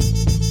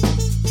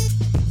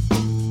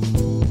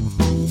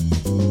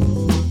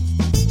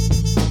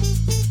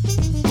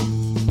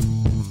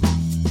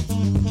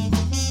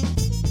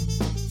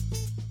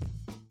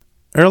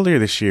 Earlier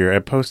this year, I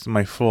posted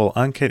my full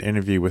uncut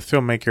interview with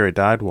filmmaker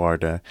Adad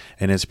Warda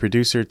and his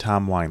producer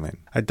Tom Wineland.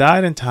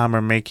 Adad and Tom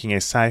are making a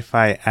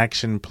sci-fi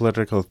action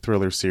political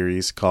thriller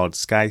series called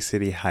Sky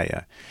City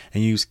Haya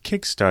and use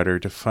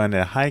Kickstarter to fund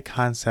a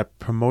high-concept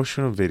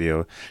promotional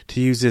video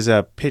to use as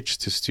a pitch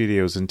to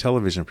studios and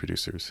television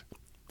producers.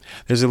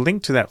 There's a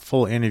link to that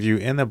full interview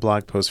in the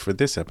blog post for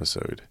this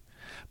episode.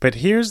 But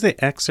here's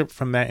the excerpt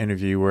from that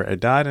interview where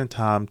Adad and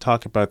Tom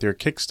talk about their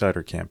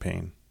Kickstarter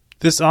campaign.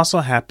 This also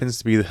happens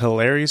to be the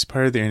hilarious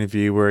part of the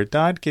interview where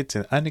Dodd gets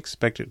an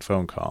unexpected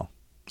phone call.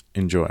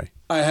 Enjoy.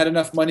 I had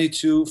enough money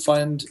to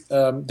fund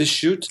this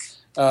shoot,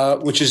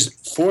 which is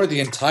for the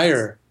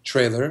entire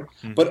trailer,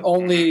 but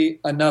only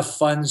enough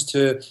funds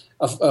to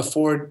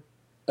afford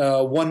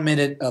 1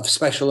 minute of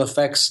special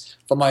effects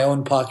from my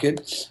own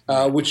pocket,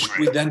 which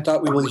we then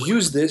thought we will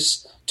use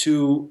this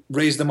to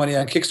raise the money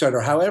on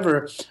Kickstarter.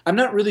 However, I'm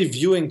not really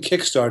viewing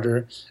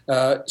Kickstarter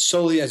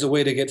solely as a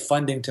way to get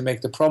funding to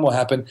make the promo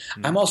happen.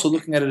 I'm also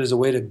looking at it as a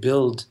way to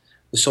build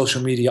the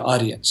social media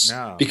audience.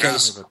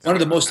 Because one of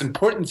the most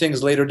important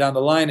things later down the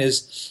line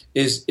is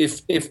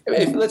if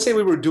let's say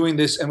we were doing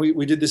this and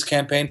we did this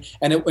campaign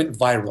and it went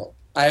viral.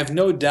 I have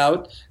no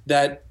doubt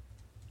that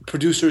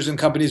producers and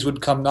companies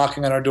would come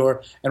knocking on our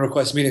door and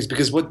request meetings,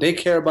 because what they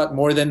care about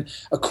more than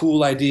a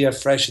cool idea,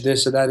 fresh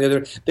this or that, the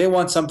other, they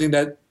want something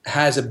that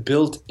has a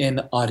built-in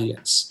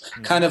audience.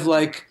 Kind of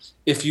like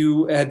if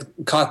you had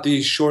caught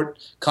the short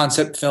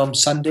concept film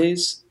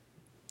Sundays.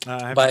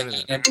 I'm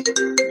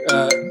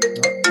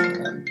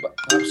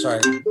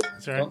sorry.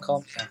 Sorry. Don't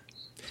call me now.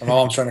 My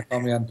mom's trying to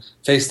call me on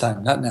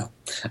FaceTime. Not now.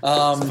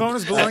 The phone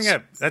is blowing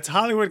up. That's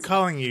Hollywood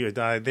calling you.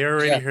 They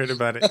already heard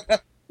about it.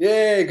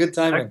 Yay, good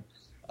timing.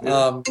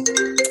 No?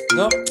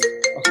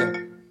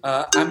 Okay.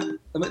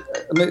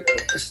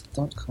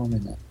 Don't call me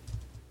now.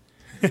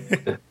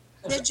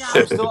 Good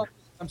job.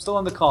 I'm still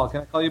on the call.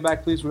 Can I call you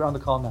back, please? We're on the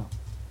call now.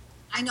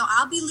 I know.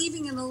 I'll be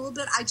leaving in a little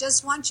bit. I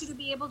just want you to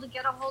be able to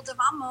get a hold of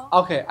Amo.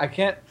 Okay, I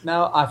can't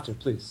now. After,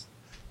 please.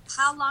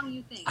 How long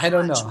you think? I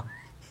don't know.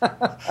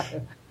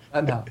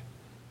 Not now.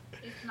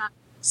 If not,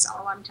 that's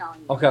all I'm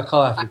telling you. Okay, I'll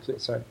call after,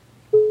 please. Sorry.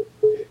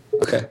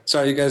 Okay,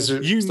 sorry, you guys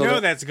are. You know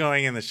that's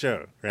going in the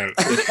show, right?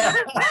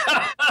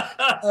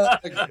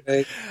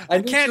 Okay.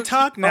 I can't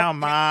talk now,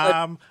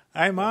 Mom.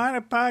 I'm on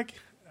a podcast.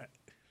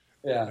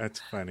 Yeah, that's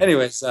funny.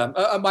 Anyways, I'm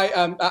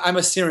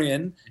a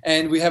Syrian,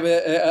 and we have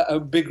a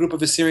big group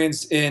of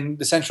Assyrians in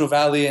the Central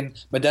Valley in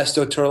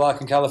Modesto,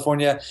 Turlock in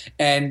California,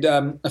 and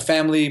a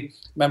family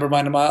member of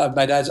mine,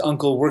 my dad's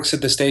uncle, works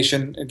at the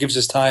station, gives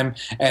us time,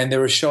 and they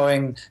were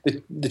showing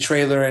the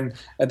trailer, and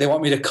they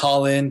want me to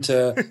call in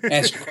to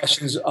answer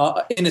questions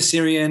in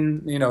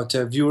Assyrian,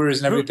 to viewers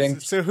and everything.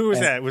 So who was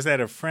that? Was that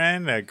a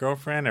friend, a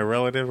girlfriend, a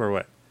relative, or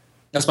what?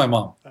 That's my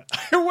mom.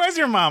 It was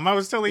your mom. I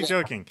was totally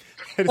joking.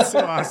 It's so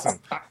awesome.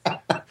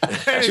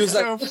 She was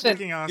so like, "Listen,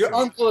 freaking awesome. Your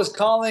uncle is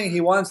calling. He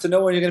wants to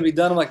know when you're going to be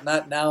done." I'm like,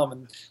 "Not now.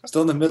 I'm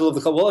still in the middle of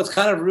the call." "Well, it's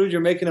kind of rude.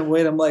 You're making him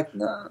wait." I'm like,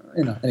 "No,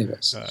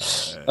 Anyways,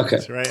 okay.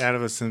 It's right out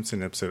of a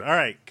Simpson episode. All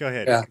right, go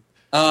ahead. Yeah.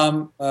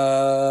 I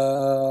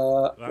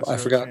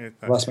forgot. I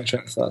lost my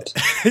train of thought.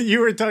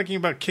 You were talking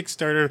about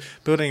Kickstarter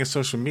building a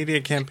social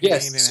media campaign.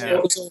 Yes.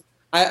 So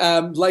I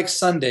like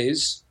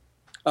Sundays,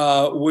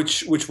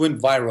 which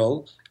went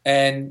viral.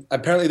 And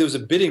apparently there was a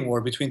bidding war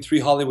between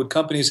 3 Hollywood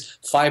companies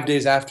 5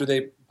 days after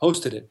they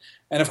posted it.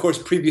 And, of course,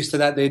 previous to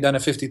that, they had done a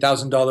 $50,000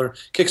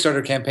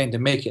 Kickstarter campaign to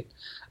make it.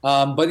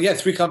 But, yeah,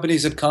 3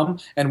 companies had come,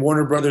 and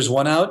Warner Brothers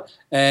won out,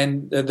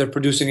 and they're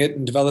producing it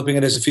and developing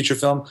it as a feature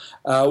film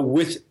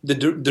with the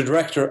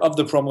director of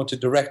the promo to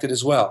direct it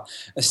as well.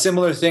 A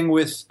similar thing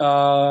with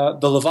The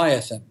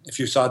Leviathan, if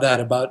you saw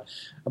that, about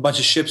a bunch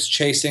of ships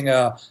chasing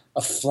a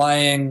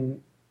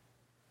flying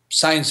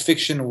science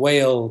fiction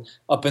whale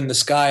up in the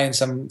sky in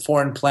some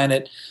foreign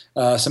planet,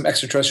 some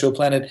extraterrestrial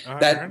planet.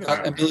 That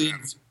got a million.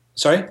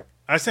 Sorry?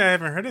 I said I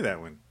haven't heard of that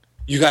one.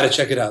 You got to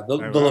check it out. The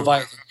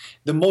Leviathan.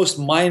 The most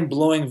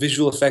mind-blowing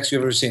visual effects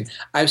you've ever seen.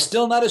 I'm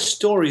still not a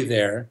story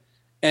there,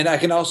 and I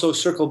can also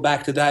circle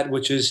back to that,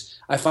 which is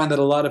I find that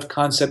a lot of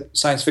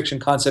science fiction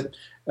concept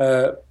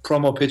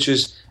promo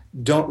pitches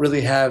don't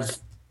really have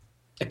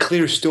a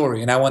clear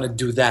story, and I want to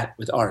do that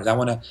with art. I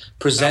want to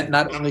present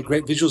not only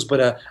great visuals,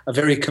 but a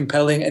very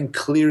compelling and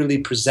clearly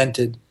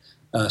presented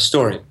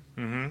story.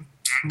 Mm-hmm.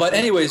 But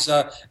anyways,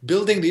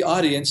 building the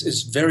audience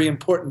is very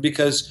important,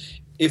 because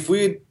if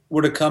we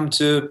were to come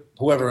to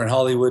whoever in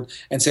Hollywood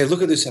and say,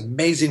 look at this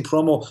amazing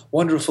promo,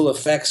 wonderful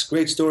effects,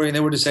 great story, and they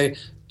were to say,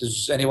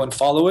 does anyone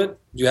follow it?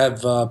 Do you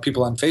have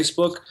people on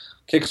Facebook,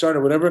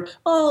 Kickstarter, whatever?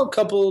 Oh, a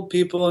couple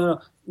people.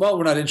 Well,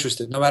 we're not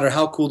interested, no matter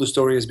how cool the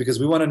story is, because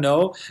we want to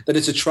know that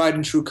it's a tried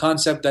and true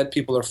concept that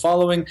people are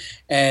following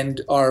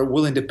and are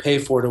willing to pay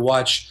for to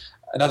watch.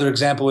 Another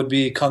example would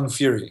be Kung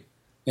Fury,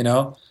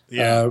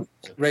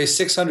 raised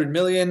 $600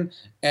 million,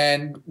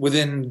 and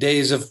within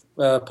days of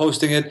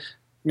posting it,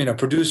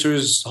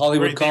 producers,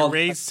 Hollywood called.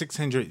 They raised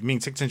 600. You mean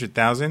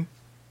 600,000?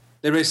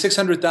 They raised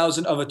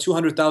 600,000 of a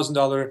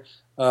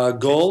 $200,000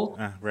 goal.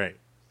 Right.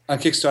 On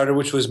Kickstarter,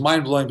 which was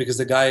mind-blowing because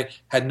the guy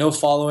had no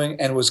following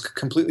and was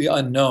completely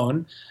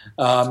unknown.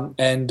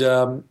 And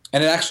it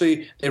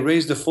actually, they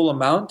raised the full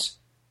amount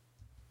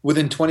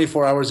within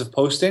 24 hours of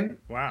posting.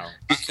 Wow.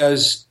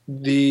 Because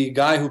the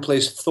guy who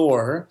plays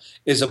Thor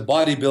is a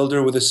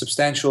bodybuilder with a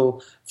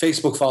substantial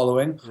Facebook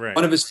following. Right.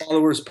 One of his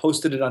followers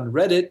posted it on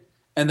Reddit,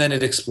 and then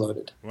it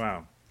exploded.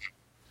 Wow.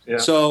 Yeah.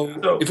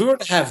 So if we were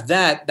to have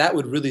that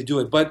would really do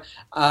it. But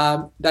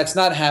that's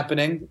not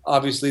happening.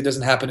 Obviously, it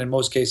doesn't happen in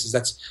most cases.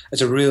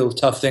 That's a real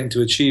tough thing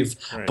to achieve.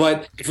 Right.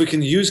 But if we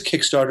can use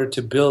Kickstarter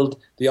to build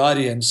the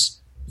audience,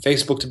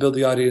 Facebook to build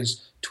the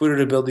audience, Twitter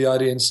to build the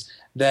audience,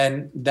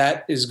 then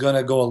that is going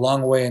to go a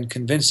long way in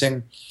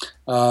convincing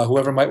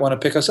whoever might want to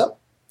pick us up.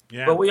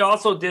 Yeah. But we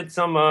also did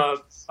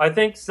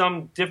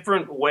some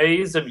different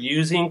ways of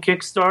using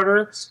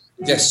Kickstarter.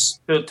 Yes.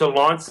 To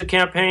launch the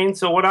campaign.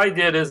 So what I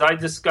did is I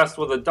discussed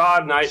with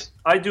Adad, and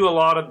I do a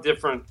lot of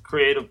different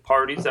creative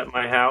parties at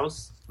my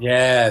house.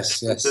 Yes.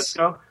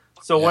 Francisco.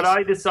 So what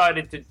I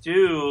decided to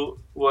do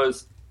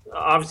was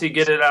obviously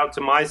get it out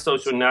to my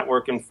social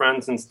network and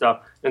friends and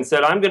stuff, and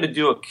said I'm going to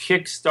do a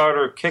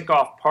Kickstarter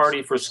kickoff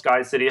party for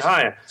Sky City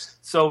High.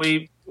 So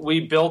we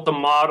built the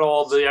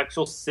model, the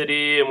actual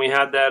city, and we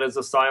had that as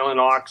a silent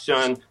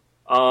auction.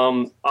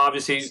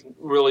 Obviously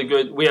really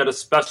good. We had a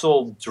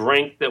special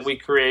drink that we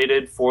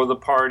created for the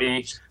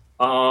party.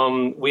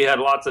 We had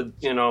lots of,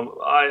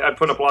 I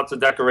put up lots of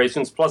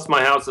decorations. Plus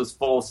my house is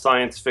full of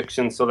science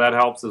fiction, so that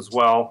helps as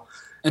well.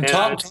 And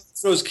Tom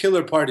throws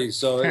killer parties,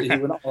 so he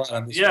went all out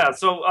on this. Yeah,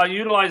 so I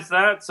utilized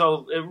that.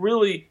 So it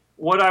really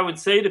what I would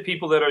say to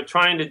people that are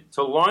trying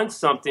to launch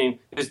something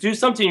is do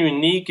something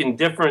unique and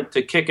different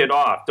to kick it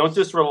off. Don't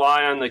just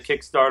rely on the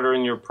Kickstarter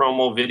and your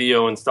promo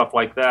video and stuff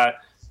like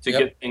that to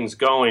get things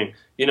going.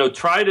 You know,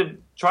 try to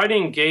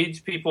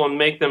engage people and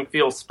make them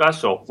feel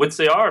special, which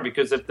they are,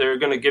 because if they're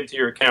going to give to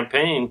your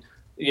campaign,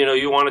 you know,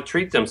 you want to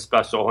treat them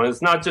special. And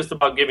it's not just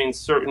about giving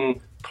certain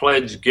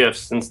pledge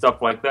gifts and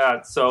stuff like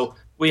that. So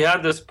we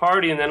had this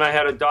party, and then I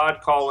had a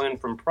Dodd call in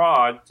from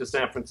Prague to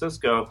San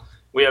Francisco.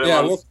 We had it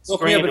on the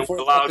screen and we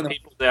allowed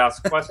people to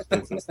ask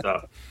questions and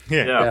stuff.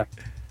 Yeah.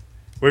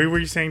 What were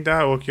you saying,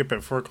 Dodd? I woke you up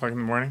at 4 o'clock in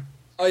the morning?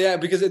 Oh, yeah,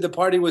 because the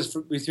party was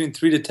between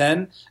 3 to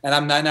 10, and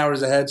I'm 9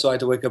 hours ahead, so I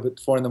had to wake up at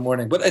 4 in the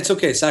morning. But it's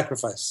okay,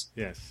 sacrifice.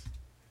 Yes.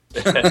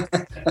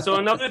 So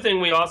another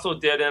thing we also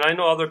did, and I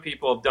know other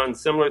people have done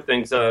similar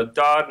things,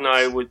 Dodd and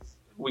I,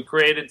 we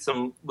created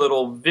some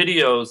little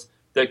videos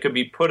that could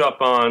be put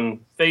up on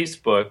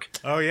Facebook.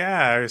 Oh,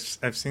 yeah,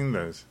 I've seen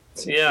those.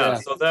 Yeah,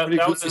 so that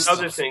was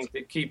another thing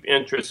to keep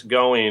interest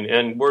going.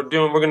 And we're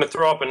going to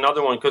throw up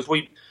another one because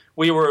we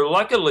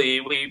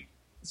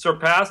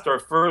surpassed our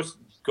first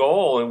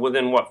goal and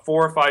within 4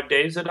 or 5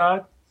 days of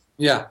that.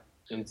 Yeah.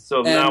 And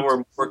so now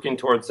we're working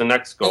towards the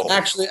next goal.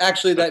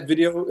 Actually, that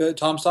video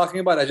Tom's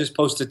talking about, I just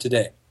posted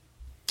today.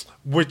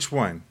 Which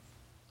one?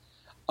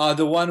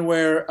 The one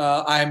where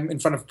I'm in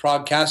front of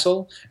Prague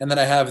Castle, and then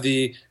I have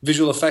the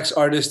visual effects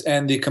artist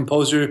and the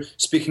composer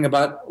speaking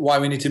about why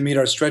we need to meet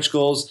our stretch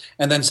goals,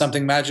 and then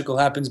something magical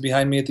happens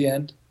behind me at the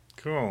end.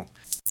 Cool.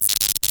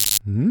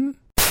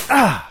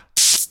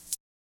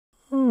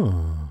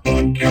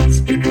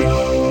 Podcast